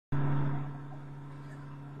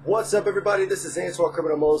What's up, everybody? This is Antoine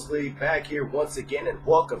Criminal Mosley back here once again, and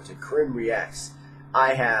welcome to KrimReacts.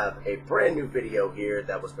 I have a brand new video here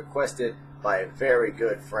that was requested by a very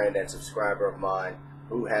good friend and subscriber of mine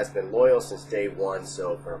who has been loyal since day one.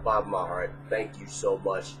 So from the bottom of my heart, thank you so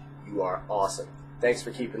much. You are awesome. Thanks for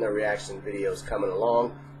keeping the reaction videos coming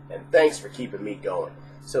along, and thanks for keeping me going.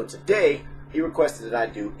 So today, he requested that I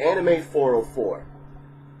do Anime 404.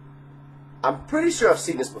 I'm pretty sure I've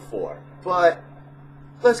seen this before, but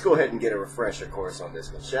let's go ahead and get a refresher course on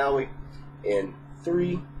this one, shall we? In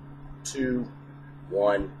 3, 2,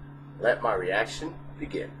 1, let my reaction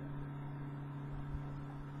begin.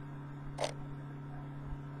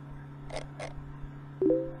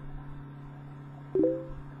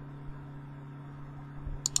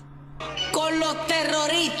 Con los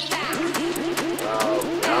terroristas.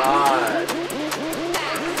 Oh, God.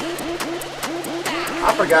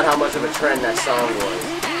 I forgot how much of a trend that song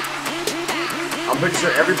was. I'm pretty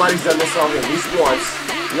sure everybody's done this song at least once.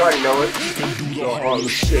 You already know it. Oh, Harlem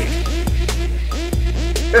shit.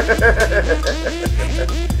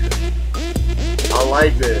 I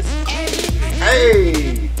like this.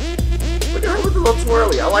 Hey! Look at her with a little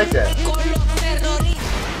twirly. I like that.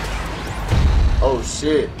 Oh,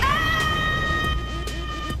 shit.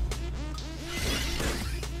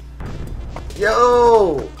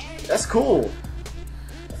 Yo! That's cool.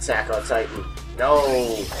 Attack on Titan. No.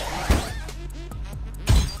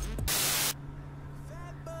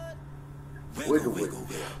 Wiggle, wiggle.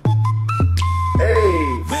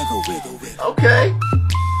 Hey. Wiggle, wiggle, wiggle. Okay.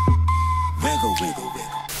 Wiggle, wiggle,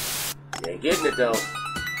 wiggle. You ain't getting it though.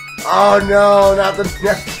 Oh no, not the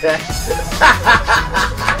that.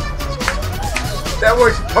 That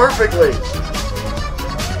works perfectly.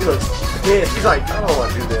 He looks pissed. He's like, I don't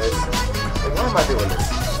want to do this. Like, why am I doing this?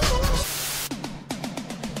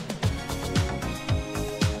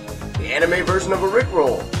 The anime version of a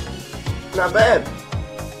Rickroll. Not bad.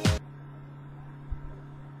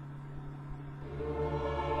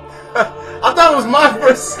 I thought it was mine for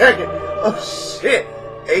a second. Oh shit.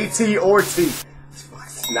 A-T or T.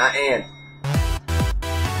 It's not Ann.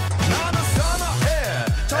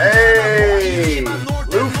 Hey!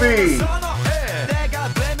 Luffy!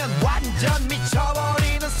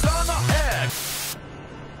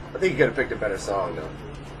 I think you could have picked a better song though.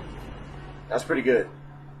 That's pretty good.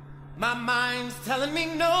 My mind's telling me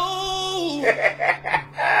no.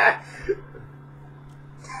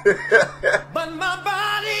 But my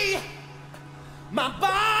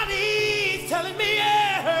body's telling me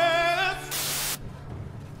yes.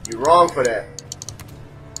 You're wrong for that.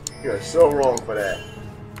 You're so wrong for that.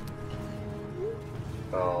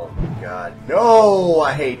 Oh my god. No!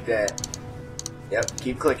 I hate that. Yep,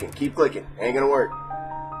 keep clicking, keep clicking. Ain't gonna work.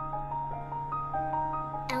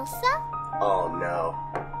 Elsa? Oh no.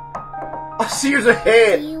 Oh, see, here's a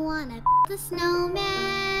head! Do you wanna the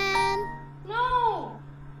snowman? No!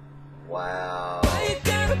 Wow. You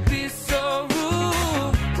gotta be so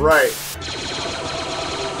rude. Right.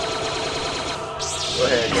 Go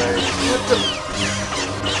ahead, guys. What the?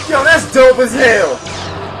 Yo, that's dope as hell!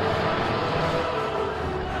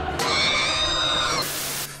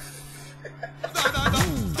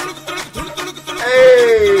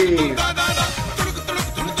 Hey!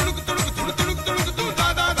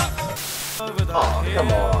 Oh,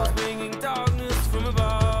 come on.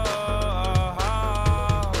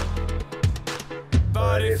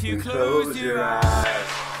 But if you close your eyes.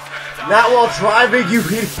 Not while driving, you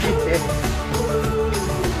idiot.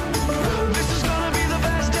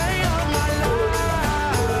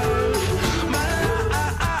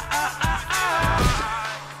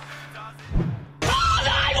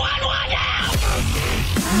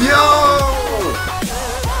 Yo!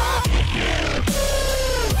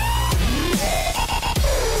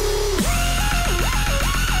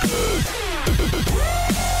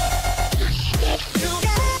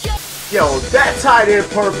 Yo, that tied in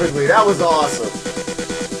perfectly. That was awesome.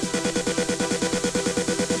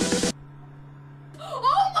 Oh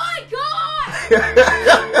my god!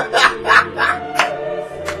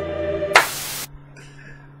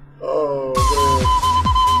 Oh, man.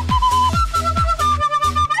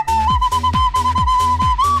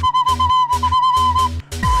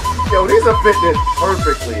 Yo, these are fitting in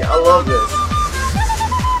perfectly. I love this.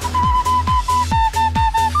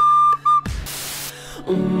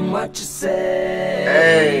 What you say?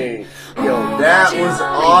 Hey, yo, that was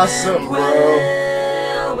awesome,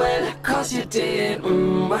 bro. Well, cause you did.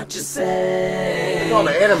 What you say? Look at all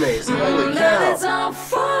the animes. Holy cow.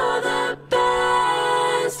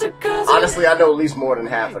 Honestly, I know at least more than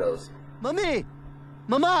half of those. Mommy!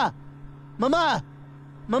 Mama! Mama!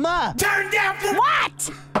 Mama! Turn down for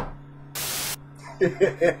what?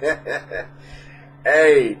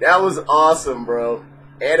 Hey, that was awesome, bro.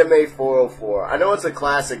 Anime 404. I know it's a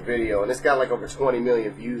classic video, and it's got like over 20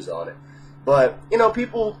 million views on it. But, you know,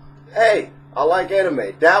 people, hey, I like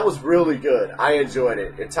anime. That was really good. I enjoyed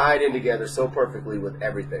it. It tied in together so perfectly with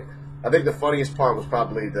everything. I think the funniest part was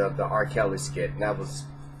probably the R. Kelly skit. And that was,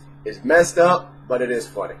 it's messed up, but it is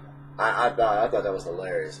funny. I thought that was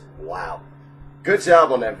hilarious. Wow. Good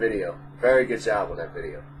job on that video. Very good job on that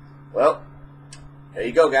video. Well, there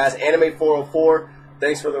you go, guys. Anime 404.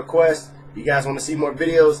 Thanks for the request. If you guys want to see more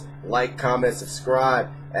videos, like, comment, subscribe.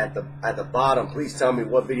 At the bottom, please tell me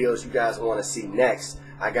what videos you guys want to see next.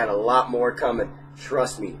 I got a lot more coming.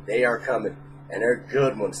 Trust me, they are coming. And they're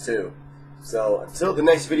good ones, too. So, until the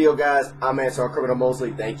next video, guys, I'm Antoine Criminal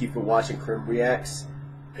Mosley. Thank you for watching KrimReacts.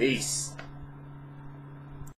 Peace.